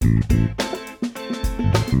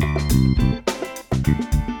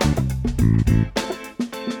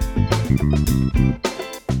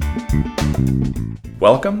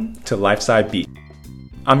Welcome to Lifeside Beat.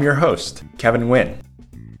 I'm your host, Kevin Nguyen.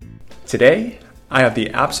 Today, I have the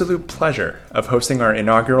absolute pleasure of hosting our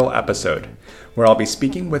inaugural episode, where I'll be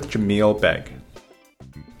speaking with Jamil Beg.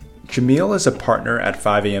 Jamil is a partner at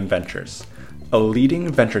 5AM Ventures, a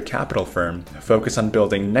leading venture capital firm focused on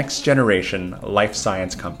building next-generation life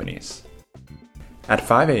science companies. At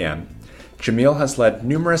 5AM, Jamil has led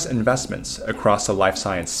numerous investments across the life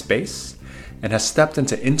science space and has stepped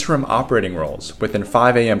into interim operating roles within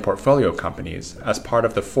 5AM portfolio companies as part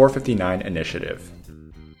of the 459 initiative.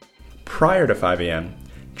 Prior to 5AM,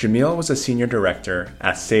 Jamil was a senior director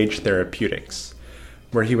at Sage Therapeutics,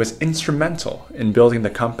 where he was instrumental in building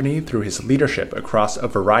the company through his leadership across a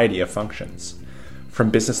variety of functions,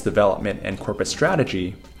 from business development and corporate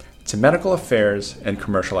strategy to medical affairs and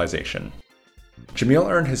commercialization. Jamil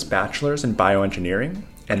earned his bachelor's in bioengineering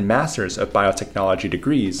and master's of biotechnology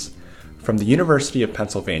degrees from the University of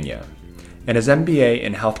Pennsylvania and his MBA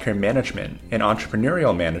in healthcare management and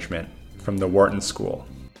entrepreneurial management from the Wharton School.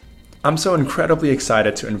 I'm so incredibly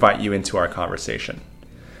excited to invite you into our conversation.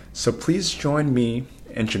 So please join me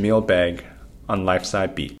and Jamil Beg on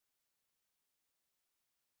Lifeside Beat.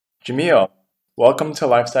 Jamil, welcome to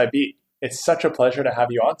Lifeside Beat. It's such a pleasure to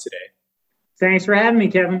have you on today. Thanks for having me,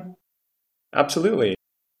 Kevin. Absolutely.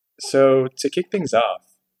 So to kick things off,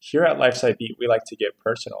 here at Lifeside Beat, we like to get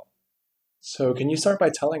personal. So can you start by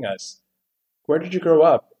telling us, where did you grow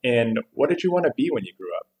up and what did you want to be when you grew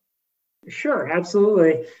up? Sure,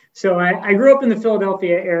 absolutely. So I grew up in the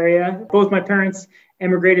Philadelphia area. Both my parents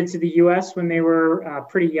emigrated to the U.S. when they were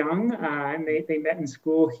pretty young, and they met in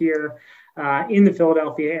school here in the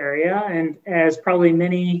Philadelphia area. And as probably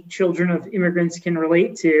many children of immigrants can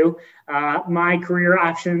relate to, my career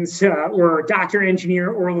options were doctor, engineer,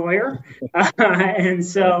 or lawyer. And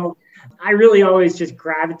so I really always just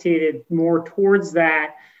gravitated more towards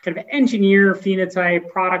that kind of engineer phenotype,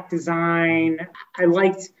 product design. I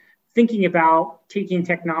liked thinking about taking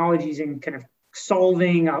technologies and kind of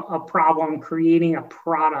solving a problem, creating a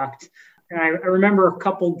product. And I remember a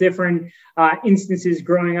couple different instances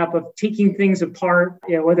growing up of taking things apart,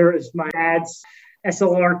 whether it was my dad's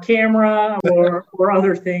SLR camera or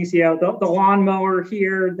other things, the lawnmower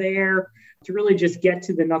here, there, to really just get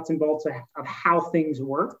to the nuts and bolts of how things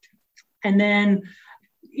worked. And then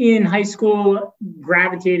in high school,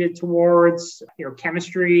 gravitated towards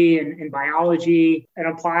chemistry and biology and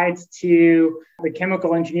applied to the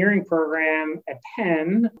chemical engineering program at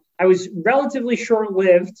Penn. I was relatively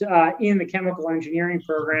short-lived in the chemical engineering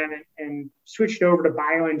program and switched over to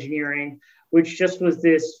bioengineering, which just was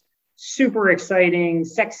this super exciting,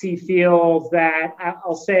 sexy field that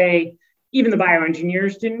I'll say even the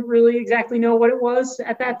bioengineers didn't really exactly know what it was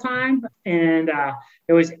at that time. And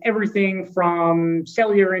it was everything from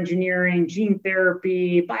cellular engineering, gene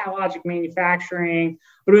therapy, biologic manufacturing,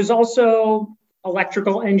 but it was also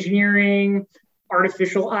electrical engineering,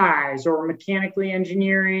 artificial eyes, or mechanically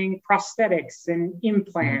engineering prosthetics and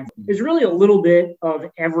implants. There's really a little bit of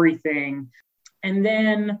everything. And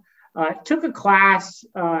then took a class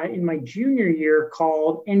in my junior year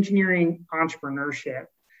called Engineering Entrepreneurship,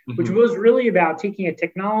 which was really about taking a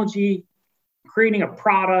technology, creating a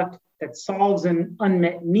product that solves an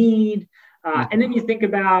unmet need. And then you think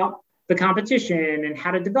about the competition and how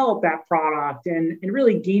to develop that product and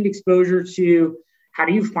really gained exposure to how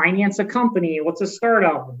do you finance a company? What's a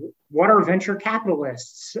startup? What are venture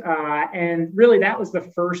capitalists? And really that was the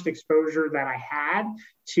first exposure that I had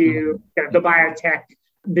to the biotech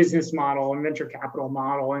business model and venture capital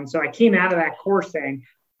model. And so I came out of that course saying,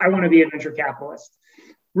 I want to be a venture capitalist.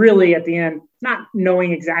 Really, at the end, not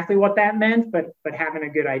knowing exactly what that meant, but having a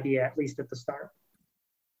good idea, at least at the start.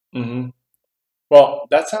 Mm-hmm. Well,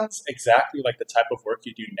 that sounds exactly like the type of work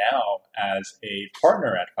you do now as a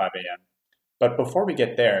partner at 5AM. But before we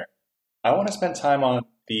get there, I want to spend time on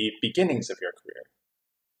the beginnings of your career.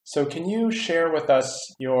 So can you share with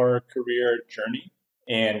us your career journey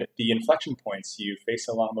and the inflection points you faced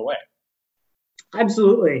along the way?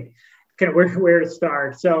 Absolutely. Kind of where to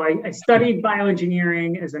start. So I studied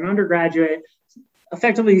bioengineering as an undergraduate,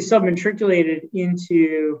 effectively sub-matriculated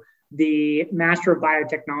into the Master of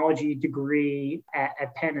Biotechnology degree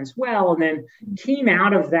at Penn as well, and then came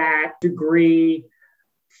out of that degree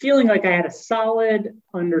feeling like I had a solid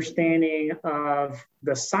understanding of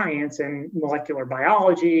the science and molecular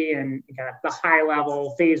biology and kind of the high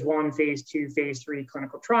level phase 1, phase 2, phase 3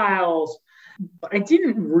 clinical trials. But I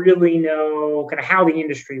didn't really know kind of how the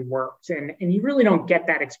industry worked. And you really don't get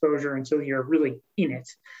that exposure until you're really in it.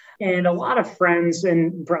 And a lot of friends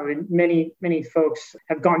and probably many folks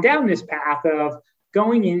have gone down this path of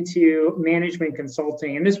going into management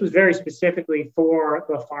consulting. And this was very specifically for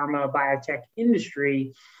the pharma biotech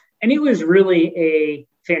industry. And it was really a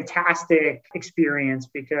fantastic experience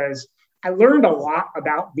because I learned a lot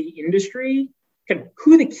about the industry, kind of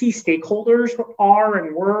who the key stakeholders are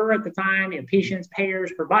and were at the time, patients,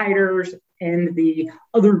 payers, providers, and the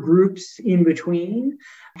other groups in between,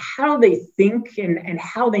 how they think and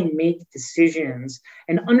how they make decisions.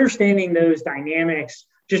 And understanding those dynamics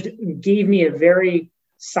just gave me a very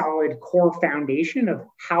solid core foundation of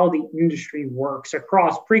how the industry works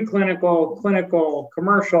across preclinical, clinical,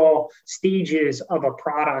 commercial stages of a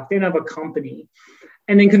product and of a company.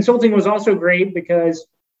 And then consulting was also great because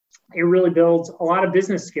it really builds a lot of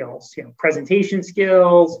business skills, presentation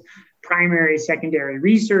skills, primary, secondary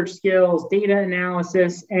research skills, data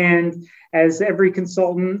analysis. And as every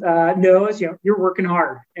consultant knows, you're working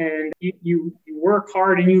hard and you work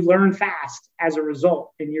hard and you learn fast as a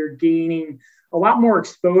result. And you're gaining a lot more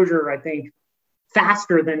exposure, I think,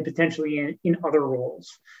 faster than potentially in other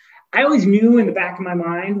roles. I always knew in the back of my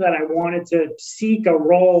mind that I wanted to seek a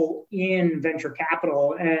role in venture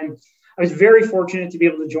capital. And I was very fortunate to be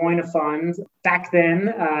able to join a fund back then.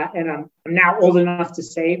 And I'm now old enough to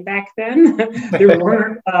say back then, there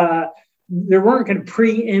weren't kind of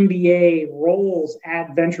pre-MBA roles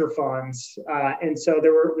at venture funds. And so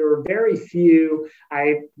there were very few.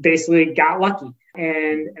 I basically got lucky.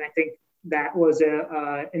 And I think that was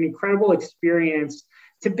an incredible experience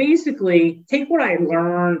to basically take what I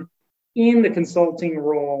learned in the consulting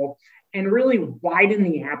role and really widen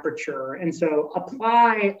the aperture. And so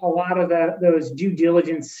apply a lot of those due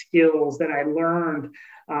diligence skills that I learned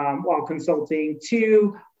while consulting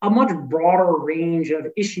to a much broader range of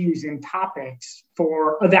issues and topics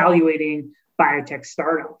for evaluating biotech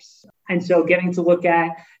startups. And so getting to look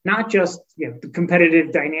at not just the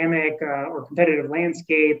competitive dynamic or competitive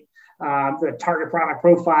landscape, the target product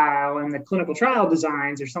profile and the clinical trial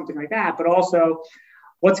designs or something like that, but also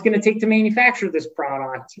what's going to take to manufacture this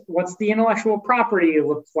product? What's the intellectual property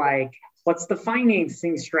look like? What's the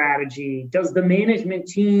financing strategy? Does the management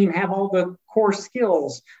team have all the core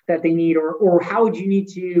skills that they need? Or how would you need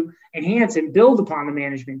to enhance and build upon the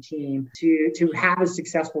management team to have a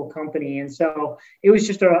successful company? And so it was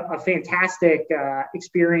just a fantastic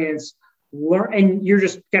experience. And you're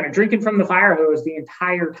just kind of drinking from the fire hose the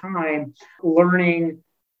entire time, learning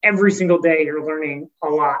every single day. You're learning a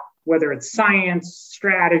lot, whether it's science,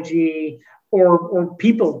 strategy, or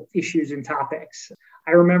people issues and topics.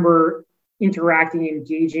 I remember interacting,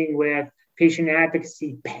 engaging with patient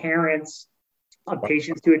advocacy, parents of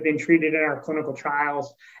patients who had been treated in our clinical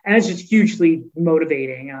trials. And it's just hugely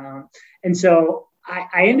motivating. And so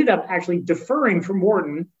I ended up actually deferring from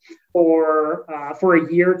Wharton for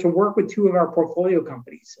a year to work with two of our portfolio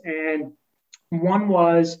companies. And one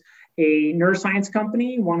was a neuroscience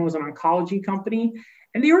company, one was an oncology company.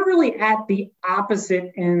 And they were really at the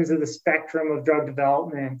opposite ends of the spectrum of drug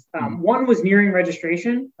development. One was nearing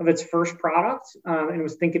registration of its first product and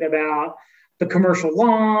was thinking about the commercial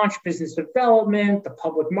launch, business development, the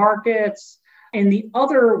public markets. And the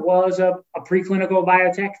other was a preclinical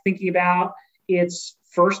biotech thinking about its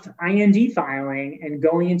first IND filing and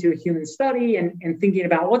going into a human study and thinking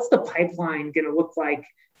about what's the pipeline going to look like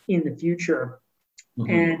in the future.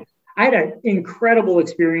 Mm-hmm. And I had an incredible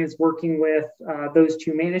experience working with those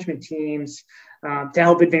two management teams to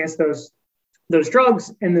help advance those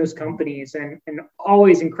drugs and those companies, and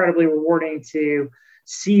always incredibly rewarding to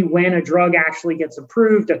see when a drug actually gets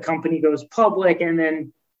approved, a company goes public, and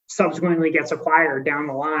then subsequently gets acquired down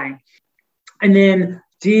the line. And then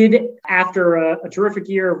after a terrific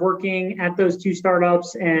year of working at those two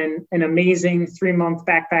startups and an amazing 3-month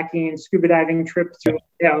backpacking scuba diving trip through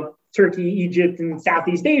Turkey, Egypt, and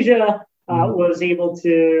Southeast Asia, was able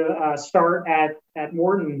to start at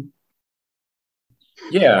Wharton.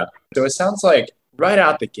 Yeah. So it sounds like right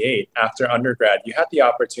out the gate after undergrad, you had the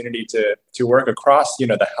opportunity to work across,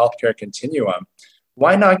 the healthcare continuum.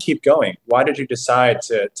 Why not keep going? Why did you decide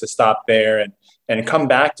to stop there and come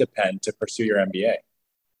back to Penn to pursue your MBA?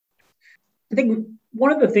 I think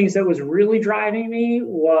one of the things that was really driving me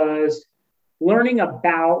was learning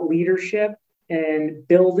about leadership and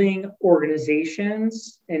building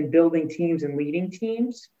organizations and building teams and leading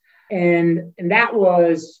teams. And that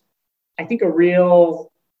was, I think, a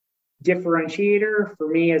real differentiator for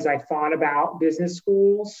me as I thought about business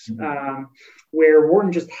schools, where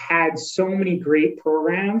Wharton just had so many great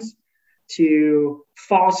programs to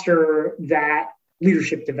foster that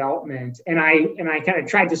leadership development. And I kind of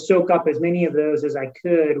tried to soak up as many of those as I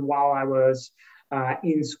could while I was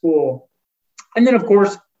in school. And then, of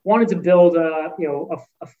course, wanted to build a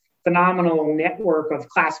phenomenal network of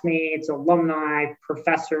classmates, alumni,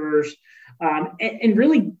 professors, and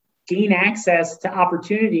really gain access to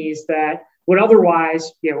opportunities that would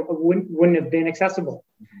otherwise, wouldn't have been accessible.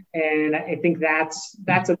 And I think that's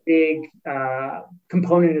a big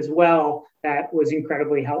component as well that was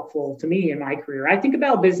incredibly helpful to me in my career. I think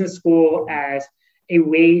about business school as a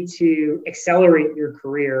way to accelerate your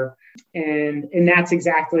career, and that's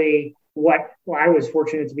exactly what I was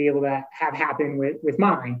fortunate to be able to have happen with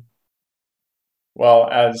mine. Well,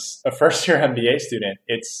 as a first-year MBA student,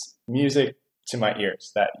 it's music to my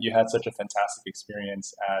ears that you had such a fantastic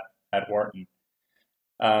experience at Wharton.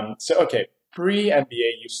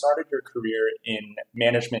 Pre-MBA, you started your career in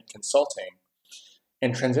management consulting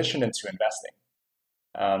and transitioned into investing.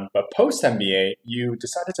 But post-MBA, you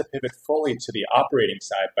decided to pivot fully to the operating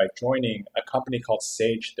side by joining a company called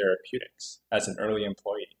Sage Therapeutics as an early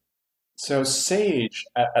employee. So Sage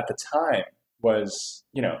at the time was,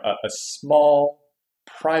 a small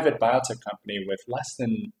private biotech company with less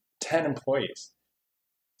than 10 employees.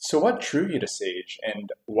 So what drew you to Sage,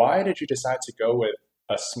 and why did you decide to go with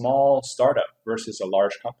a small startup versus a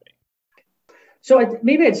large company? So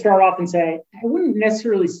maybe I'd start off and say, I wouldn't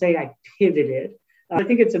necessarily say I pivoted. I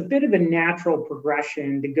think it's a bit of a natural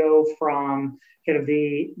progression to go from kind of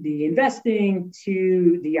the investing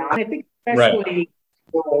to the, I think especially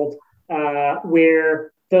world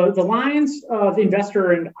where the lines of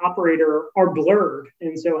investor and operator are blurred.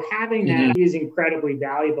 And so having that is incredibly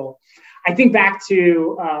valuable. I think back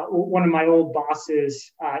to one of my old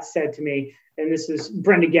bosses said to me, and this is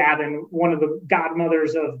Brenda Gavin, one of the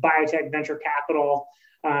godmothers of biotech venture capital.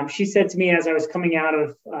 She said to me as I was coming out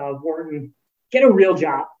of Wharton, get a real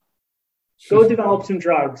job, go develop some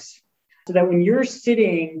drugs so that when you're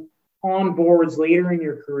sitting on boards later in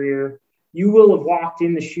your career, you will have walked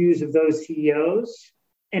in the shoes of those CEOs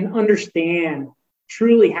and understand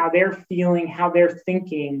truly how they're feeling, how they're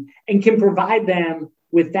thinking, and can provide them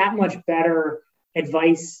with that much better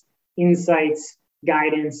advice, insights,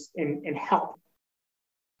 guidance, and help.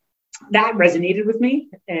 That resonated with me,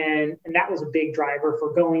 and that was a big driver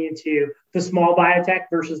for going into the small biotech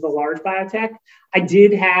versus the large biotech. I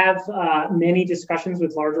did have many discussions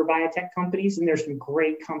with larger biotech companies, and there's some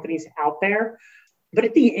great companies out there. But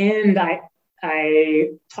at the end, I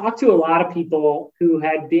talked to a lot of people who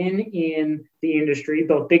had been in the industry,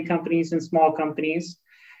 both big companies and small companies.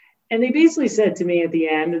 And they basically said to me at the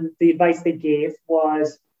end, and the advice they gave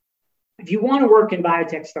was, if you want to work in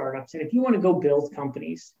biotech startups, and if you want to go build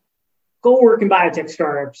companies, go work in biotech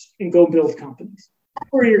startups and go build companies.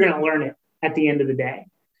 That's where you're going to learn it at the end of the day.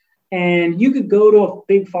 And you could go to a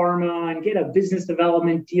big pharma and get a business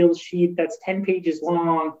development deal sheet that's 10 pages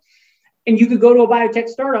long. And you could go to a biotech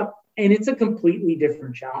startup and it's a completely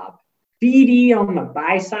different job. BD on the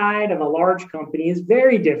buy side of a large company is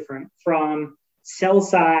very different from sell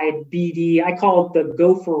side BD. I call it the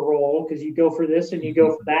gopher role because you go for this and you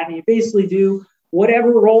go for that. And you basically do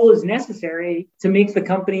whatever role is necessary to make the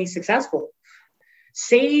company successful.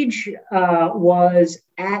 Sage was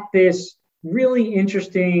at this really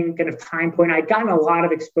interesting kind of time point. I'd gotten a lot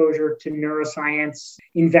of exposure to neuroscience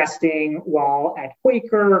investing while at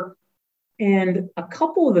Quaker. And a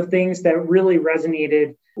couple of the things that really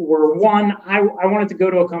resonated were, one, I wanted to go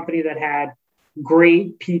to a company that had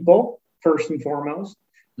great people, first and foremost.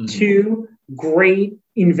 Two, great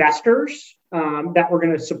investors that were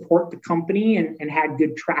going to support the company and had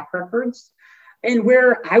good track records. And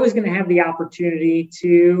where I was going to have the opportunity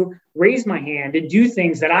to raise my hand and do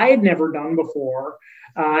things that I had never done before.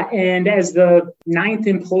 And as the 9th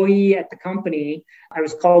employee at the company, I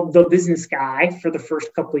was called the business guy for the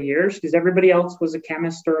first couple of years because everybody else was a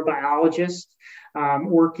chemist or a biologist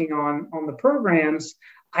working on the programs.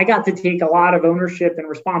 I got to take a lot of ownership and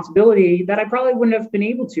responsibility that I probably wouldn't have been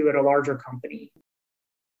able to at a larger company.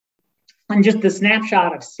 And just the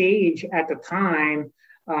snapshot of Sage at the time,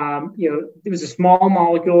 it was a small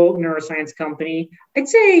molecule neuroscience company. I'd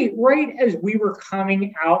say right as we were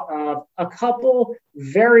coming out of a couple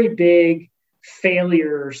very big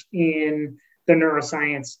failures in the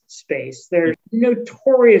neuroscience space. They're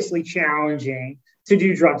notoriously challenging to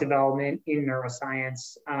do drug development in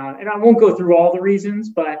neuroscience. And I won't go through all the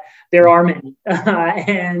reasons, but there are many.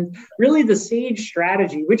 And really the Sage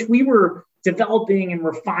strategy, which we were developing and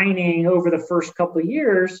refining over the first couple of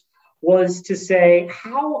years, was to say,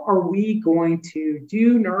 how are we going to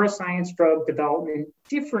do neuroscience drug development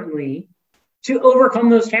differently to overcome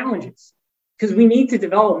those challenges? Because we need to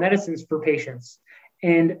develop medicines for patients.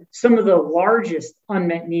 And some of the largest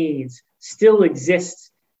unmet needs still exist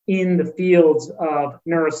in the fields of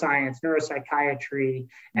neuroscience, neuropsychiatry,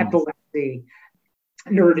 epilepsy.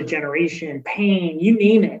 neurodegeneration, pain, you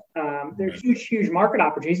name it. There are huge, huge market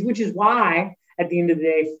opportunities, which is why at the end of the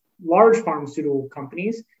day, large pharmaceutical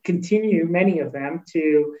companies continue, many of them,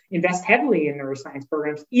 to invest heavily in neuroscience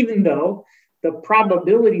programs, even though the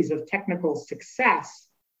probabilities of technical success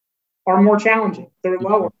are more challenging. They're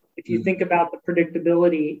lower. If you think about the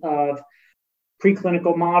predictability of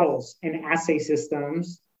preclinical models and assay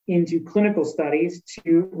systems into clinical studies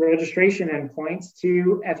to registration endpoints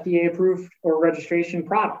to FDA approved or registration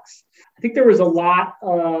products. I think there was a lot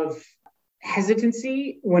of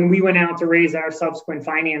hesitancy when we went out to raise our subsequent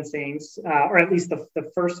financings, or at least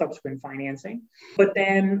the first subsequent financing. But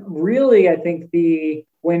then really, I think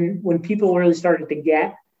when people really started to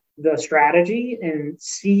get the strategy and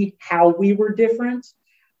see how we were different,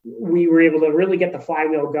 we were able to really get the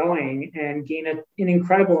flywheel going and gain an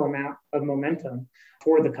incredible amount of momentum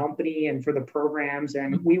for the company and for the programs.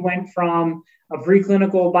 And we went from a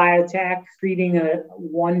preclinical biotech treating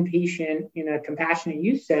one patient in a compassionate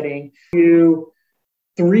use setting to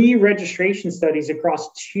 3 registration studies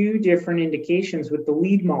across 2 different indications with the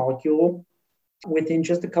lead molecule within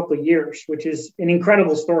just a couple of years, which is an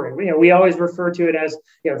incredible story. We always refer to it as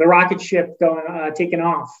the rocket ship taking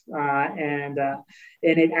off, and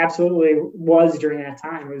it absolutely was during that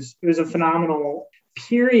time. It was a phenomenal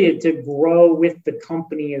period to grow with the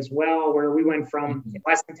company as well, where we went from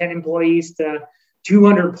less than 10 employees to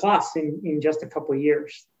 200 plus in just a couple of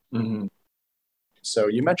years. Mm-hmm. So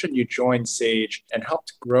you mentioned you joined Sage and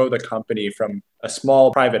helped grow the company from a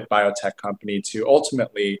small private biotech company to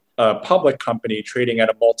ultimately a public company trading at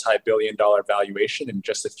a multi-billion-dollar valuation in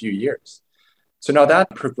just a few years. So now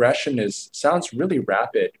that progression sounds really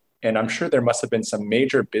rapid, and I'm sure there must have been some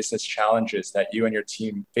major business challenges that you and your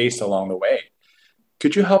team faced along the way.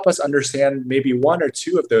 Could you help us understand maybe 1 or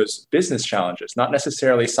 2 of those business challenges, not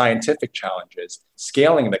necessarily scientific challenges,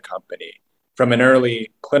 scaling the company from an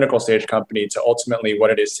early clinical stage company to ultimately what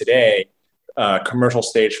it is today, commercial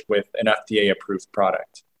stage with an FDA-approved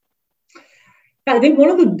product? I think one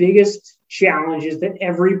of the biggest challenges that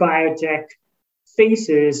every biotech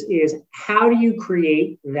faces is how do you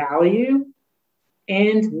create value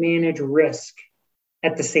and manage risk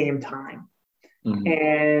at the same time? Mm-hmm.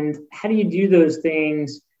 And how do you do those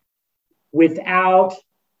things without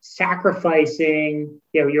sacrificing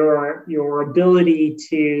your ability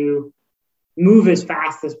to move as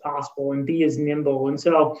fast as possible and be as nimble? And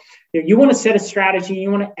so you want to set a strategy, you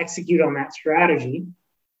want to execute on that strategy,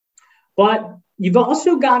 but you've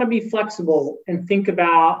also got to be flexible and think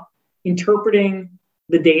about interpreting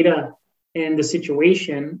the data and the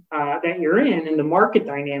situation that you're in and the market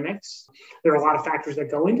dynamics. There are a lot of factors that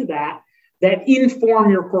go into that inform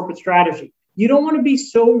your corporate strategy. You don't want to be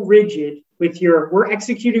so rigid with we're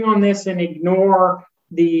executing on this and ignore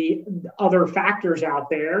the other factors out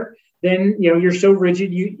there. Then you're so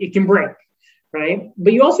rigid it can break, right?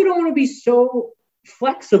 But you also don't want to be so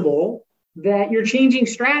flexible that you're changing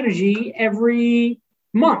strategy every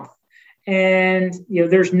month, and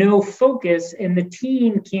there's no focus, and the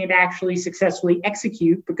team can't actually successfully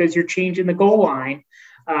execute because you're changing the goal line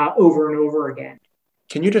over and over again.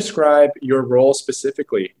 Can you describe your role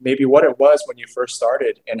specifically, maybe what it was when you first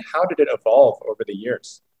started, and how did it evolve over the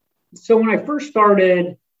years? So when I first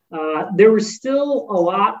started, there was still a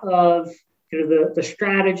lot of the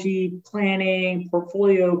strategy, planning,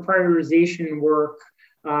 portfolio prioritization work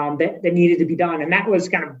that needed to be done. And that was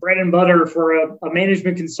kind of bread and butter for a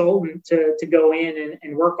management consultant to go in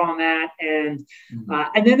and work on that. And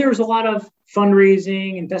then there was a lot of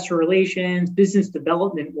fundraising, investor relations, business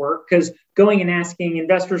development work, because going and asking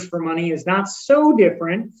investors for money is not so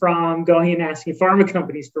different from going and asking pharma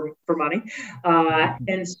companies for money.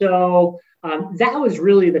 And so that was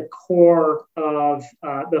really the core of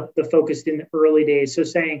the focus in the early days. So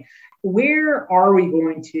saying, where are we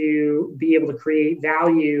going to be able to create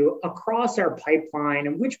value across our pipeline,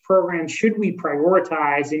 and which programs should we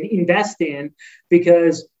prioritize and invest in?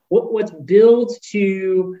 Because what's built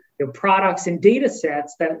to products and data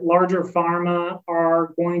sets that larger pharma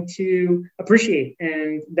are going to appreciate,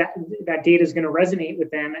 and that data is going to resonate with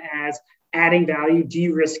them as adding value,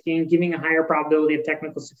 de-risking, giving a higher probability of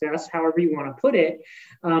technical success, however you want to put it.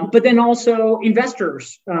 But then also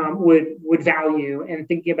investors would value, and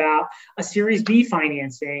thinking about a Series B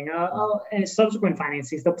financing and subsequent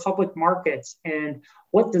financings, the public markets, and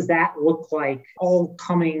what does that look like all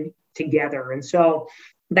coming together. And so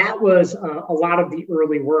that was a lot of the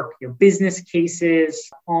early work, business cases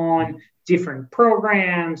on different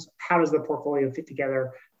programs, how does the portfolio fit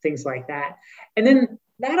together, things like that. And then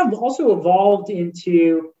that have also evolved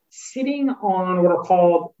into sitting on what are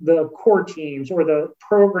called the core teams or the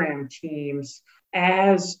program teams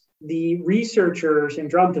as the researchers and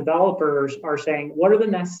drug developers are saying, what are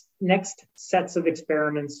the next sets of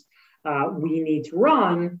experiments we need to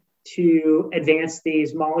run to advance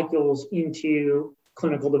these molecules into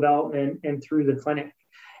clinical development and through the clinic?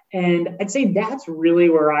 And I'd say that's really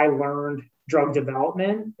where I learned drug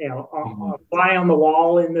development, a fly on the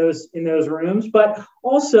wall in those rooms, but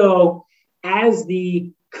also as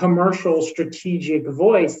the commercial strategic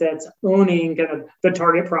voice that's owning kind of the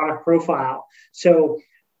target product profile. So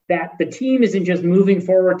that the team isn't just moving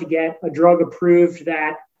forward to get a drug approved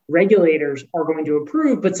that regulators are going to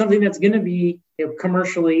approve, but something that's going to be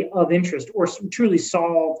commercially of interest or truly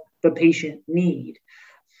solve the patient need.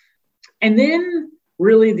 And then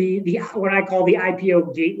really the what I call the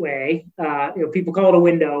IPO gateway, people call it a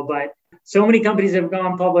window, but so many companies have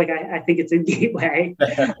gone public, I think it's a gateway,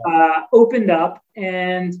 opened up,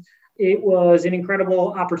 and it was an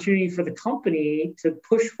incredible opportunity for the company to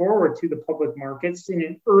push forward to the public markets in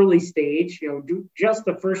an early stage, do just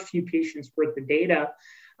the first few patients worth of data.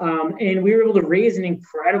 And we were able to raise an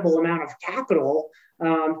incredible amount of capital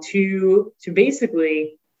to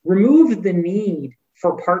basically remove the need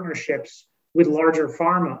for partnerships with larger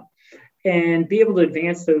pharma and be able to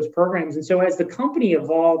advance those programs. And so as the company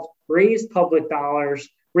evolved, raised public dollars,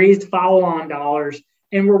 raised follow-on dollars,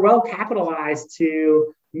 and we're well capitalized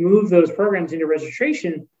to move those programs into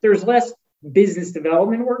registration, there's less business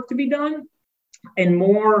development work to be done and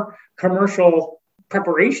more commercial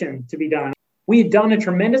preparation to be done. We had done a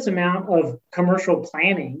tremendous amount of commercial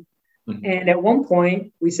planning. Mm-hmm. And at one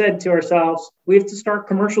point, we said to ourselves, we have to start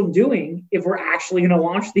commercial doing if we're actually going to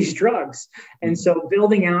launch these drugs. And so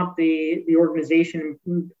building out the organization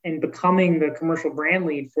and becoming the commercial brand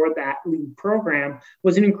lead for that lead program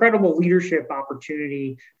was an incredible leadership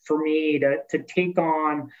opportunity for me to take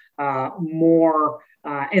on more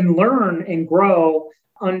and learn and grow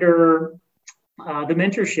under the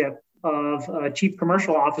mentorship of a chief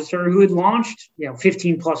commercial officer who had launched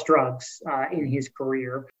 15 plus drugs in his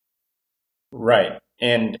career. Right.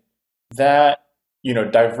 And that,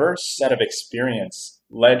 diverse set of experience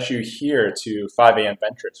led you here to 5AM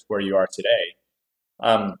Ventures, where you are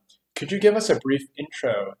today. Could you give us a brief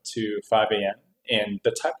intro to 5AM and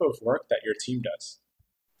the type of work that your team does?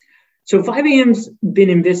 So 5AM's been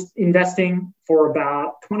investing for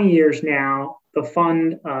about 20 years now. The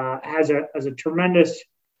fund has a tremendous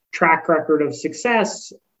track record of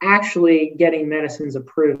success actually getting medicines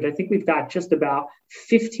approved. I think we've got just about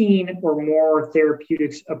 15 or more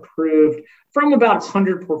therapeutics approved from about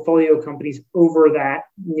 100 portfolio companies over that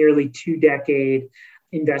nearly 2-decade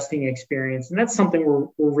investing experience. And that's something we're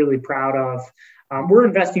really proud of. We're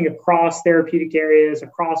investing across therapeutic areas,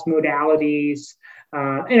 across modalities,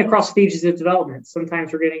 and across stages of development.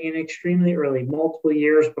 Sometimes we're getting in extremely early, multiple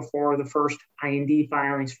years before the first IND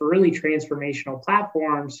filings for really transformational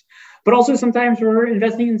platforms. But also sometimes we're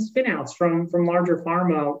investing in spinouts from larger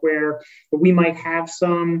pharma where we might have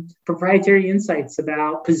some proprietary insights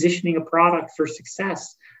about positioning a product for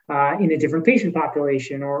success in a different patient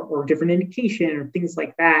population or different indication or things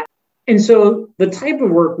like that. And so the type of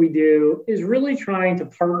work we do is really trying to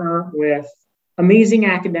partner with amazing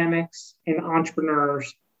academics and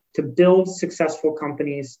entrepreneurs to build successful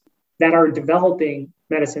companies that are developing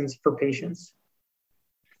medicines for patients.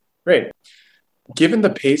 Great. Given the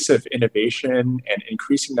pace of innovation and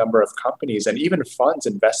increasing number of companies and even funds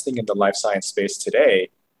investing in the life science space today,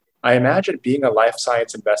 I imagine being a life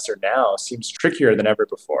science investor now seems trickier than ever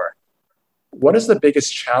before. What is the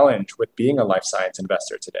biggest challenge with being a life science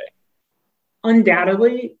investor today?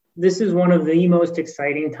 Undoubtedly, this is one of the most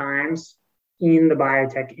exciting times in the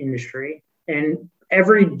biotech industry. And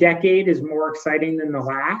every decade is more exciting than the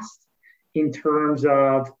last in terms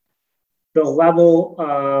of the level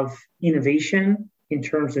of innovation, in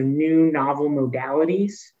terms of new novel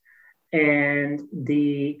modalities, and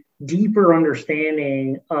the deeper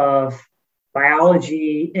understanding of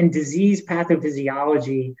biology and disease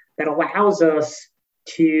pathophysiology that allows us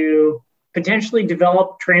to potentially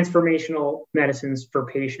develop transformational medicines for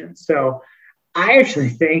patients. So I actually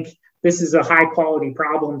think this is a high quality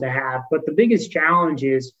problem to have, but the biggest challenge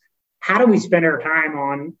is how do we spend our time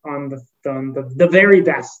on the very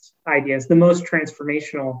best ideas, the most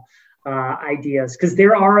transformational ideas, because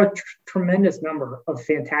there are a tremendous number of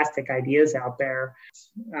fantastic ideas out there.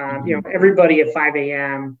 Everybody at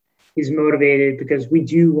 5AM is motivated because we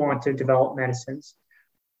do want to develop medicines.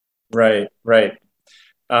 Right.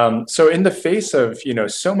 So in the face of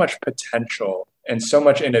so much potential and so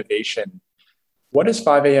much innovation, what is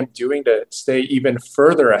 5AM doing to stay even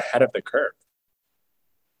further ahead of the curve?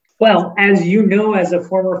 Well, as you know, as a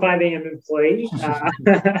former 5 a.m. employee,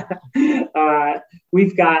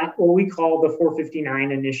 we've got what we call the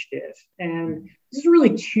 459 initiative. And there's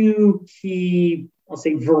really two key, I'll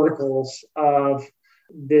say, verticals of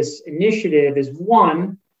this initiative is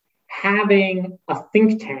one, having a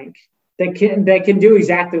think tank that can do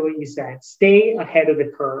exactly what you said, stay ahead of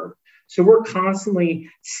the curve. So we're constantly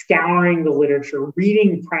scouring the literature,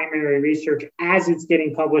 reading primary research as it's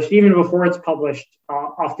getting published, even before it's published,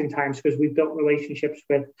 oftentimes, because we've built relationships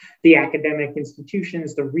with the academic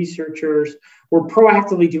institutions, the researchers. We're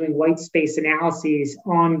proactively doing white space analyses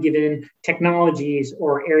on given technologies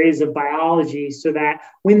or areas of biology so that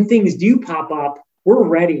when things do pop up, we're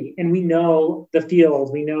ready and we know the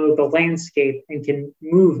field, we know the landscape and can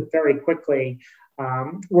move very quickly.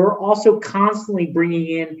 We're also constantly bringing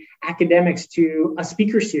in academics to a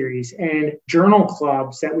speaker series and journal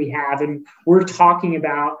clubs that we have. And we're talking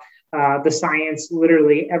about the science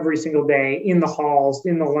literally every single day in the halls,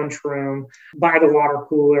 in the lunchroom, by the water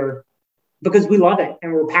cooler, because we love it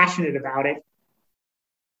and we're passionate about it.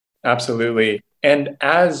 Absolutely. And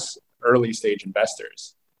as early stage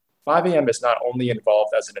investors, 5AM is not only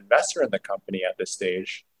involved as an investor in the company at this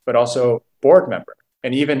stage, but also board member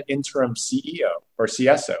and even interim CEO or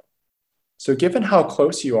CSO. So given how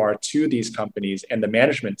close you are to these companies and the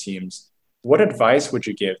management teams, what advice would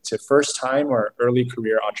you give to first-time or early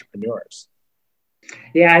career entrepreneurs?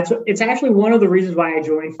 Yeah, it's actually one of the reasons why I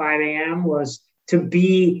joined 5AM was to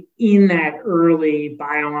be in that early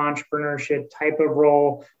bio-entrepreneurship type of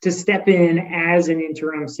role, to step in as an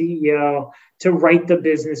interim CEO, to write the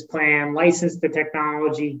business plan, license the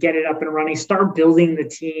technology, get it up and running, start building the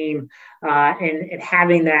team, and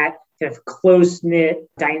having that kind of close-knit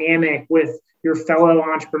dynamic with your fellow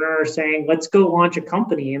entrepreneurs saying, let's go launch a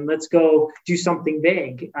company and let's go do something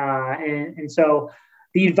big. And so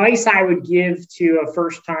the advice I would give to a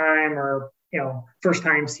first-time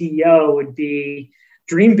CEO would be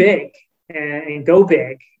dream big and go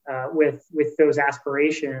big with those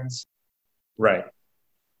aspirations. Right.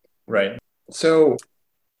 So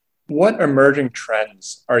what emerging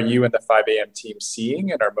trends are you and the 5AM team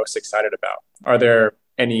seeing and are most excited about? Are there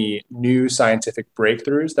any new scientific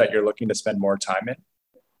breakthroughs that you're looking to spend more time in?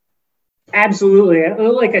 Absolutely.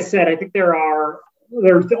 Like I said, I think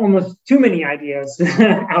there's almost too many ideas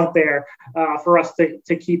out there for us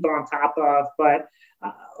to keep on top of. But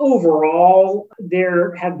overall,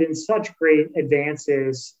 there have been such great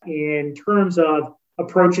advances in terms of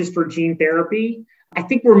approaches for gene therapy. I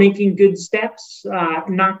think we're making good steps,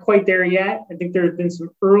 not quite there yet. I think there have been some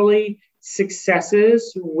early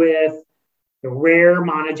successes with the rare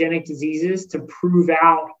monogenic diseases to prove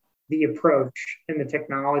out the approach and the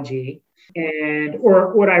technology,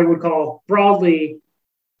 or what I would call broadly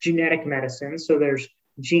genetic medicine. So there's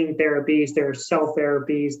gene therapies, there's cell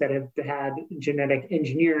therapies that have had genetic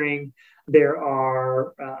engineering. There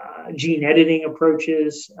are gene editing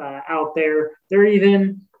approaches out there. There are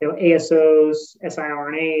even ASOs,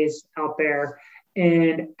 siRNAs out there.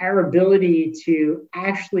 And our ability to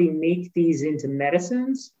actually make these into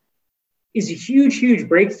medicines is a huge, huge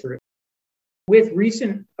breakthrough. With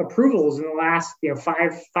recent approvals in the last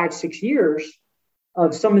 5-6 years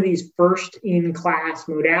of some of these first-in-class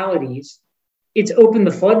modalities, it's opened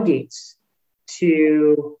the floodgates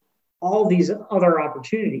to all these other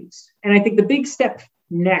opportunities. And I think the big step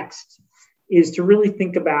next is to really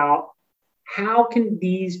think about how can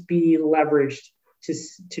these be leveraged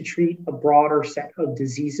to treat a broader set of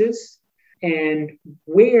diseases and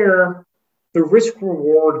where the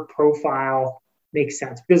risk-reward profile makes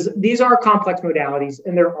sense. Because these are complex modalities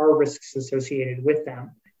and there are risks associated with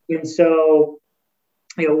them. And so,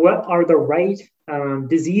 what are the right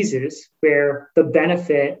diseases where the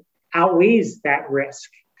benefit outweighs that risk?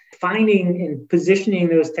 Finding and positioning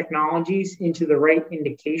those technologies into the right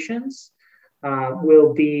indications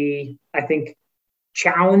will be, I think,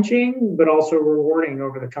 challenging, but also rewarding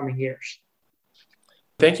over the coming years.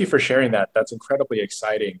 Thank you for sharing that. That's incredibly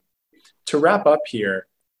exciting. To wrap up here,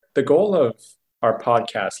 the goal of our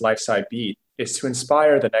podcast, LifeSci Beat, is to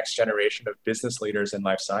inspire the next generation of business leaders in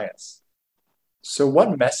life science. So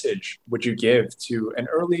what message would you give to an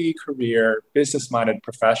early career, business-minded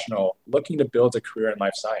professional looking to build a career in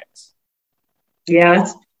life science? Yeah,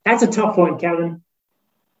 that's a tough one, Kevin.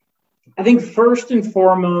 I think first and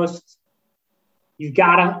foremost, you've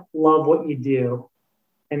got to love what you do.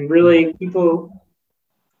 And really, people,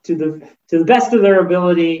 to the best of their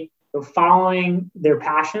ability, following their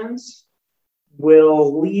passions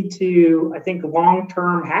will lead to, I think,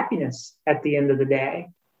 long-term happiness at the end of the day.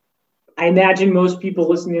 I imagine most people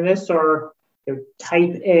listening to this are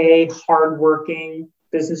type A, hardworking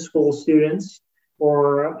business school students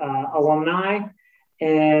or alumni,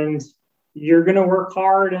 and you're going to work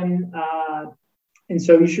hard, and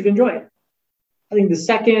so you should enjoy it. I think the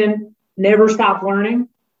second, never stop learning.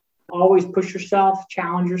 Always push yourself,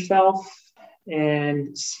 challenge yourself,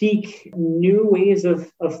 and seek new ways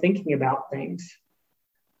of thinking about things.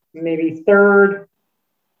 Maybe third,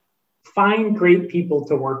 find great people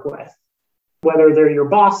to work with, whether they're your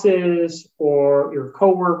bosses or your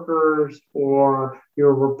coworkers or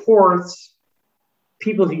your reports,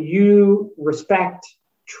 people who you respect,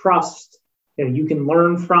 trust, you can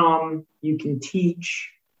learn from, you can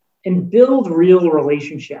teach, and build real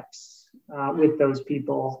relationships with those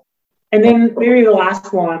people. And then maybe the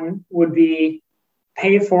last one would be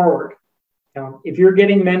pay it forward. If you're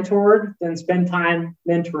getting mentored, then spend time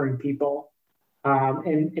mentoring people,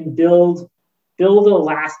 and build a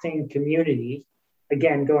lasting community.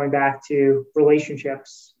 Again, going back to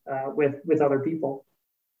relationships with other people.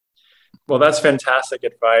 Well, that's fantastic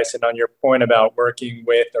advice. And on your point about working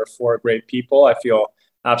with or for great people, I feel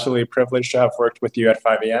absolutely privileged to have worked with you at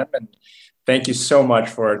 5am. And thank you so much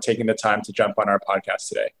for taking the time to jump on our podcast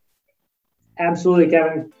today. Absolutely,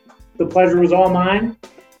 Kevin. The pleasure was all mine.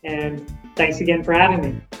 And thanks again for having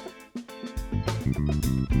me.